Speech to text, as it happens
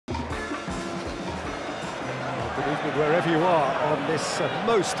Evening wherever you are on this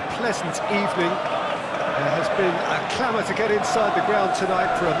most pleasant evening. There has been a clamour to get inside the ground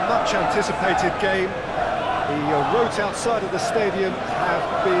tonight for a much-anticipated game. The roads outside of the stadium have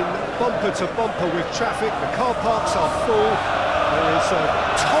been bumper to bumper with traffic. The car parks are full. There is a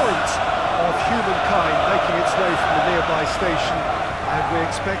torrent of humankind making its way from the nearby station, and we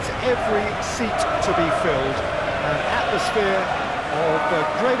expect every seat to be filled. An atmosphere of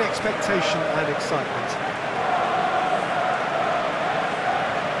great expectation and excitement.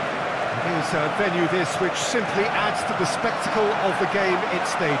 It is a venue this which simply adds to the spectacle of the game it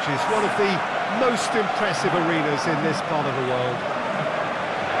stages. One of the most impressive arenas in this part of the world.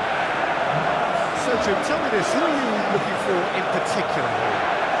 So Jim, tell me this, who are you looking for in particular here?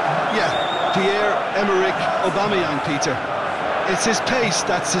 Yeah, Pierre-Emerick Aubameyang, Peter. It's his pace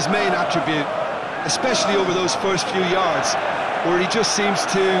that's his main attribute, especially over those first few yards, where he just seems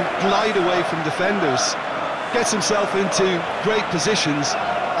to glide away from defenders, gets himself into great positions,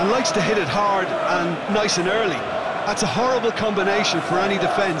 and likes to hit it hard and nice and early. That's a horrible combination for any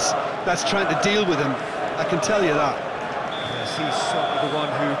defence that's trying to deal with him, I can tell you that. Yes, he's certainly the one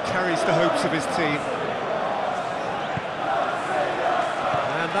who carries the hopes of his team.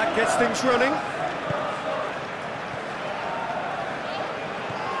 And that gets things running.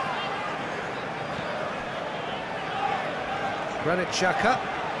 Granit Xhaka.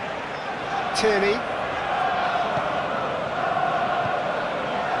 Tierney.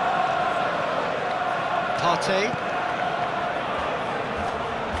 Partey.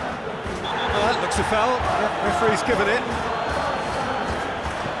 Oh, that looks a foul. Yeah, referee's given it.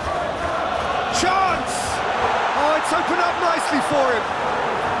 Chance! Oh, it's opened up nicely for him.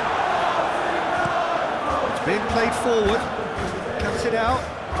 It's being played forward. Cuts it out.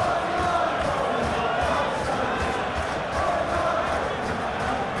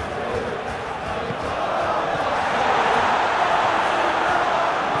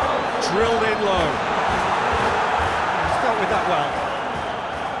 Drilled in low. With that well.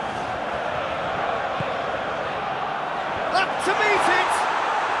 Up to meet it!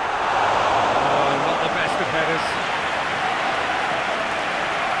 Oh, not the best of headers.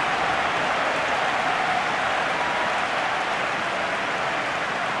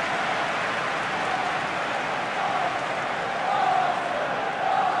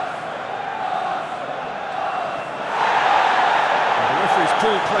 The referee's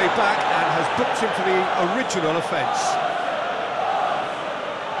pulled play back and has booked him for the original offence.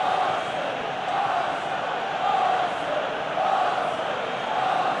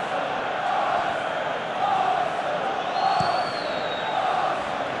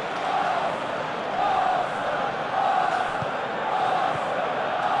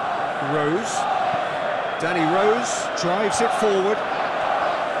 Rose, Danny Rose drives it forward.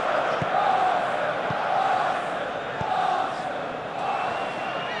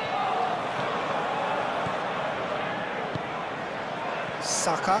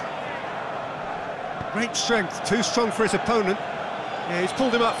 Saka. Great strength, too strong for his opponent. Yeah, he's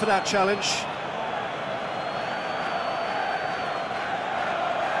pulled him up for that challenge.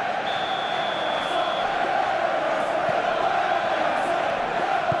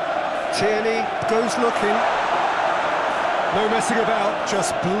 Tierney goes looking. No messing about,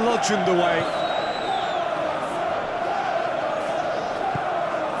 just bludgeoned away.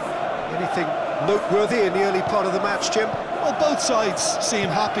 Anything noteworthy in the early part of the match, Jim? Well, both sides seem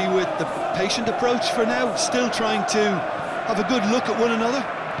happy with the patient approach for now, still trying to have a good look at one another.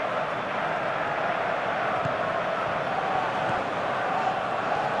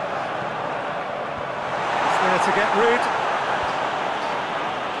 He's there to get rid.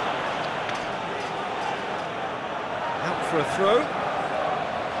 Out for a throw.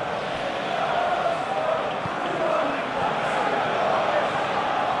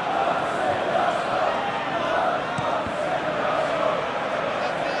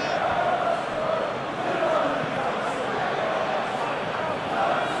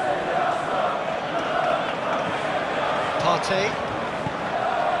 Partey.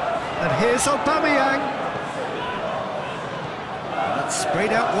 And here's Aubameyang. That's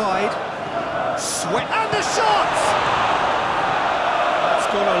sprayed out wide. Sweat and the shot! That's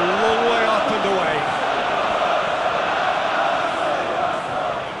gone a long way up and away.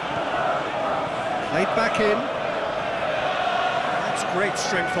 Played back in. That's great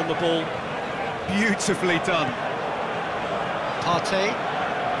strength on the ball. Beautifully done. Partey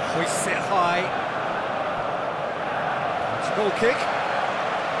hoists it high. Goal kick.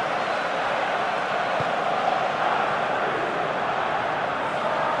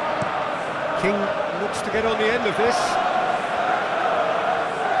 King looks to get on the end of this.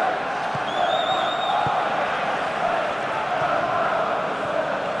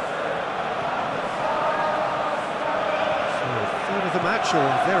 match or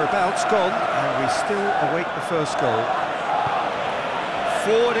thereabouts gone, and we still await the first goal.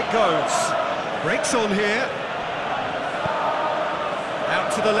 Forward it goes. Breaks on here.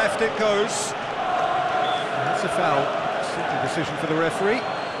 Out to the left it goes. That's a foul. Simple decision for the referee.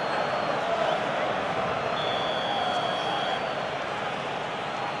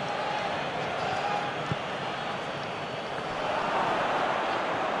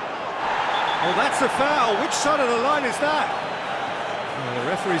 Oh, that's a foul. Which side of the line is that? Well, the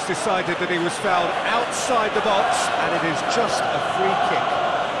referee's decided that he was fouled outside the box, and it is just a free kick.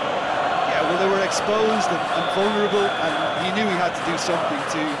 Yeah, well, they were exposed and vulnerable, and he knew he had to do something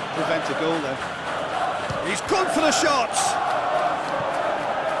to prevent a goal then. He's gone for the shot!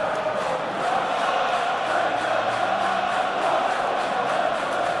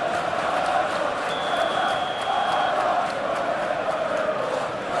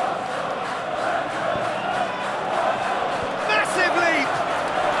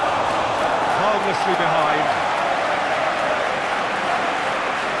 Harmlessly behind.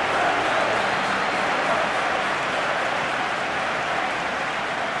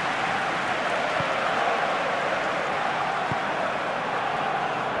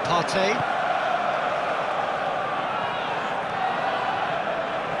 Partey.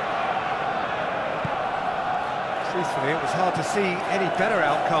 Truthfully, it was hard to see any better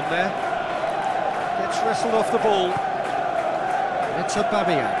outcome there. Gets wrestled off the ball. And it's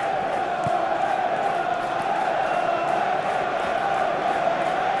Aubameyang.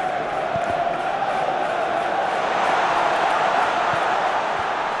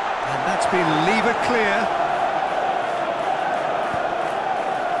 Been levered clear.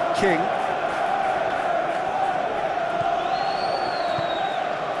 King.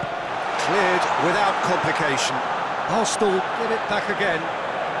 Cleared without complication. Arsenal get it back again.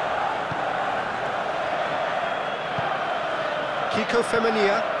 Kiko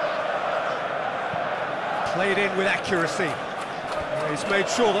Femenia. Played in with accuracy. He's made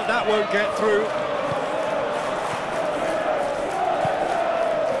sure that that won't get through.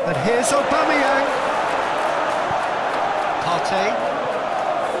 And here's Aubameyang. Partey.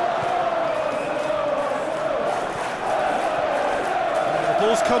 The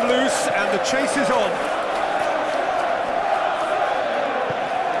ball's come loose and the chase is on.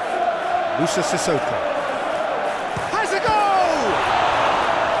 Musa Sissoko. Has a goal!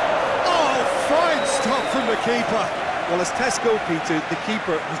 Oh, fine stop from the keeper. Well, as test goalkeeper, the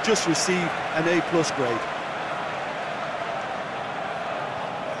keeper has just received an A+ grade.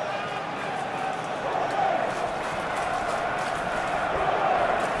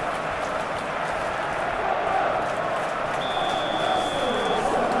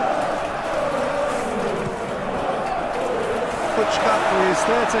 Is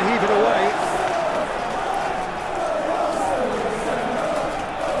there to heave it away.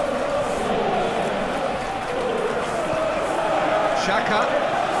 Xhaka.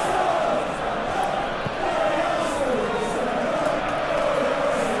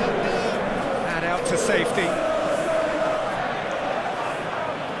 And out to safety.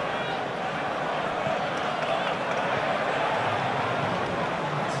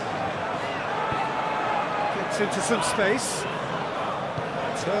 Gets into some space.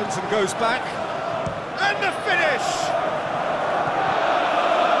 Turns and goes back, and the finish!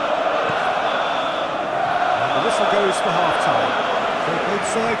 And the whistle goes for half-time. So both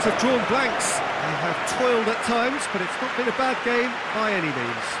sides have drawn blanks. They have toiled at times, but it's not been a bad game by any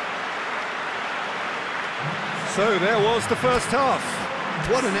means. So there was the first half.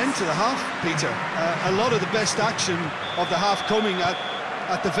 What an end to the half, Peter. A lot of the best action of the half coming at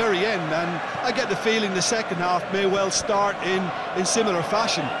the very end, and I get the feeling the second half may well start in similar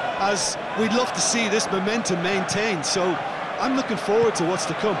fashion, as we'd love to see this momentum maintained, so I'm looking forward to what's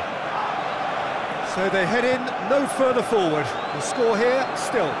to come. So they head in no further forward. The score here,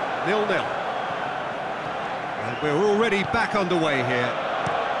 still 0-0. And we're already back underway here.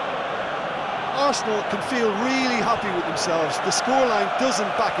 Arsenal can feel really happy with themselves. The scoreline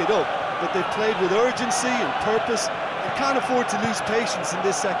doesn't back it up, but they've played with urgency and purpose, and can't afford to lose patience in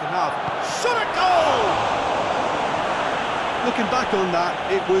this second half. Shot a goal! Looking back on that,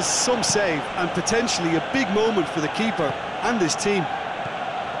 it was some save and potentially a big moment for the keeper and his team.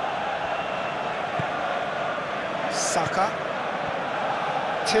 Saka.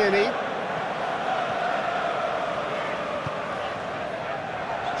 Tierney.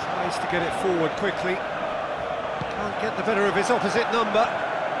 Tries to get it forward quickly. Can't get the better of his opposite number.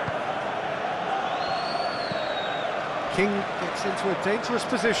 King gets into a dangerous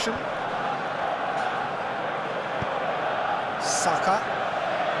position. Saka.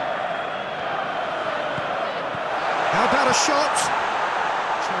 How about a shot?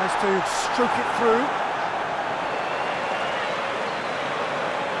 Tries to stroke it through.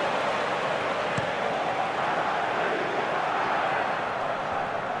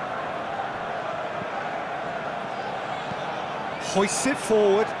 Hoists it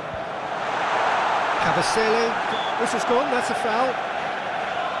forward. Cavacele, this has gone, that's a foul.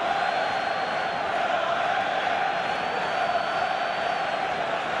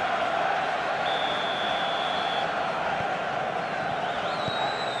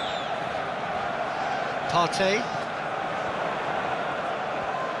 Partey.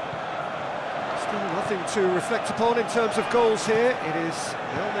 Still nothing to reflect upon in terms of goals here. It is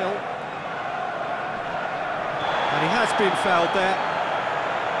 0-0. And he has been fouled there.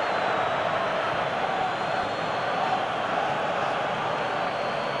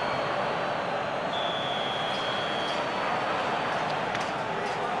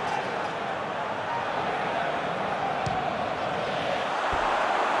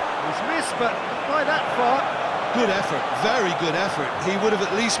 He's missed, but not by that far. Good effort, very good effort. He would have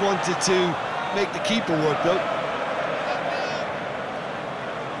at least wanted to make the keeper work, though.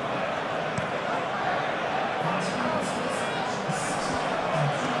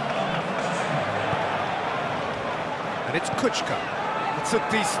 And it's Kuchka. It's a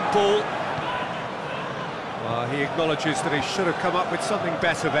decent ball. Well, he acknowledges that he should have come up with something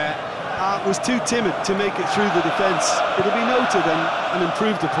better there. Was too timid to make it through the defence. It'll be noted and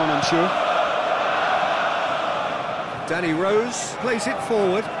improved upon, I'm sure. Danny Rose plays it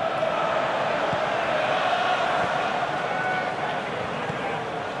forward.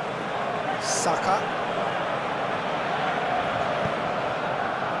 Saka.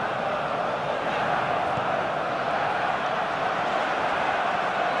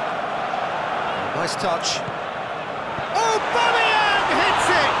 Nice touch. Oh, Aubameyang hits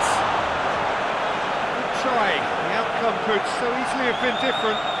it! Good try. The outcome could so easily have been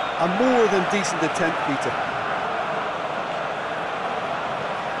different. A more than decent attempt, Peter.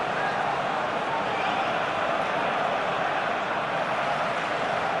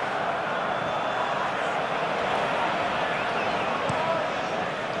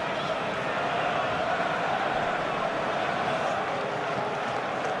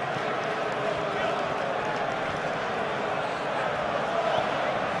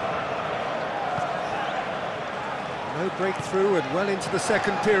 No breakthrough and well into the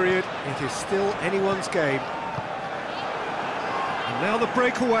second period. It is still anyone's game. And now the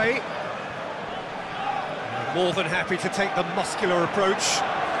breakaway. They're more than happy to take the muscular approach.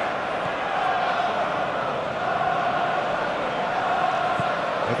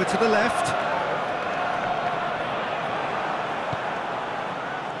 Over to the left.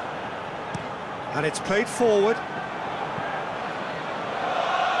 And it's played forward.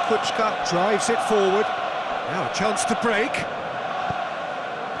 Kuchka drives it forward. Now a chance to break.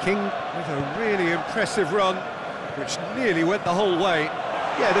 King with a really impressive run, which nearly went the whole way.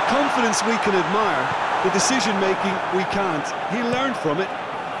 Yeah, the confidence we can admire, the decision-making we can't. He learned from it.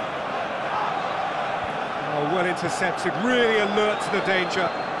 Oh, well intercepted, really alert to the danger.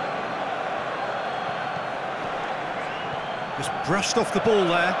 Just brushed off the ball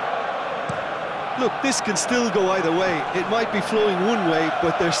there. Look, this can still go either way. It might be flowing one way,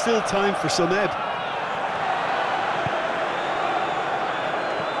 but there's still time for some ebb.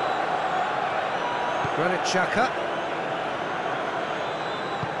 Granit Xhaka.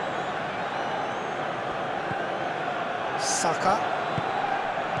 Saka.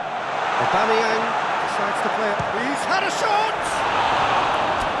 Aubameyang decides to play it. He's had a shot!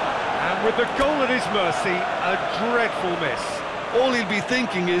 And with the goal at his mercy, a dreadful miss. All he'll be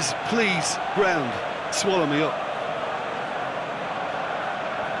thinking is, please, ground, swallow me up.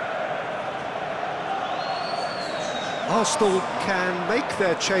 Arsenal can make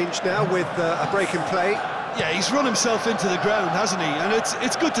their change now with a break in play. Yeah, he's run himself into the ground, hasn't he? And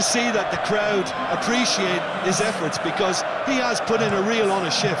it's good to see that the crowd appreciate his efforts, because he has put in a real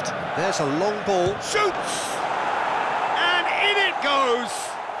honest shift. There's a long ball. Shoots! And in it goes!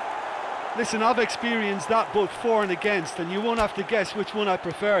 Listen, I've experienced that both for and against, and you won't have to guess which one I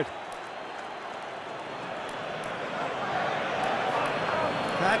preferred.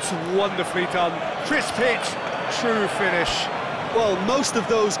 That's wonderfully done. Crisp hit, true finish. Well, most of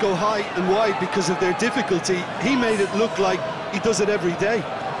those go high and wide because of their difficulty. He made it look like he does it every day.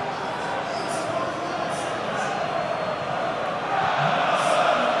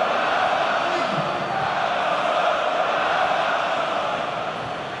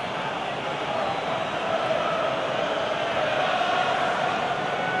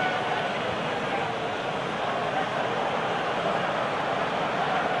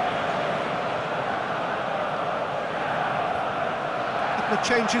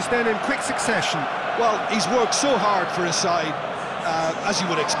 changes then in quick succession. Well, he's worked so hard for his side, as you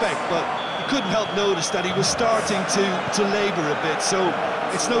would expect, but you couldn't help notice that he was starting to labour a bit, so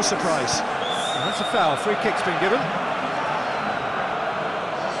it's no surprise. And that's a foul. Free kick's been given.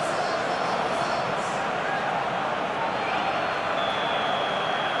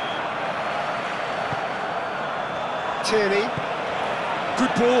 Tierney.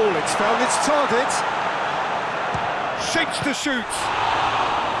 Good ball, it's found its target. Shapes to shoot.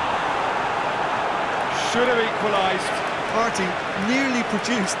 Should have equalised. Party nearly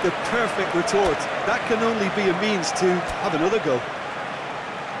produced the perfect retort. That can only be a means to have another go.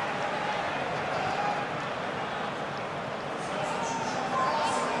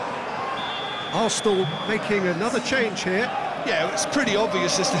 Arsenal making another change here. Yeah, it's pretty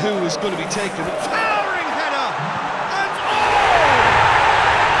obvious as to who was going to be taken. Towering header! And oh!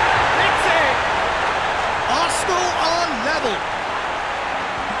 It's in! Arsenal are level.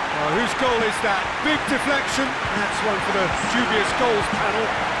 Oh, whose goal is that? Big deflection. That's one for the dubious goals panel.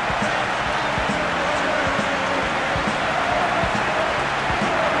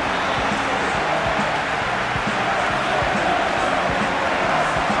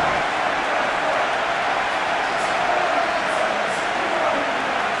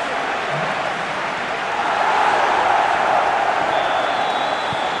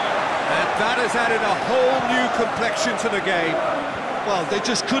 That has added a whole new complexion to the game. Well, they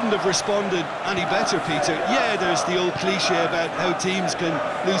just couldn't have responded any better, Peter. Yeah, there's the old cliche about how teams can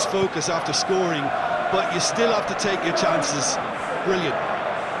lose focus after scoring, but you still have to take your chances. Brilliant.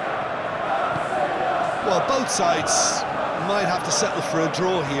 Well, both sides might have to settle for a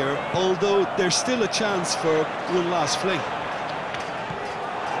draw here, although there's still a chance for one last fling.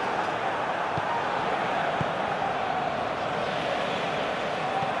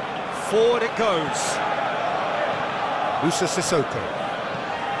 Forward it goes. Musa Sissoko.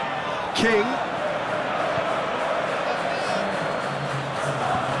 King.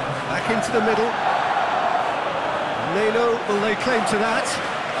 Back into the middle. Leno will lay claim to that.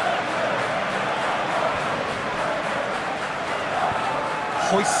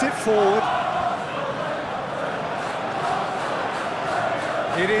 Hoists it forward.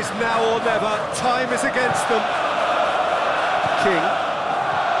 It is now or never. Time is against them. King.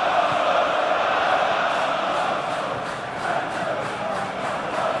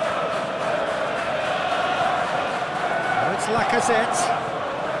 Lacazette.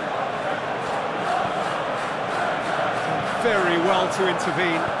 Very well to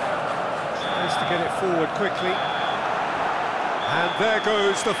intervene. Tries to get it forward quickly. And there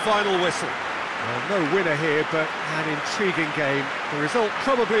goes the final whistle. Well, no winner here, but an intriguing game. The result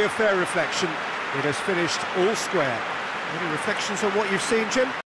probably a fair reflection. It has finished all square. Any reflections on what you've seen, Jim?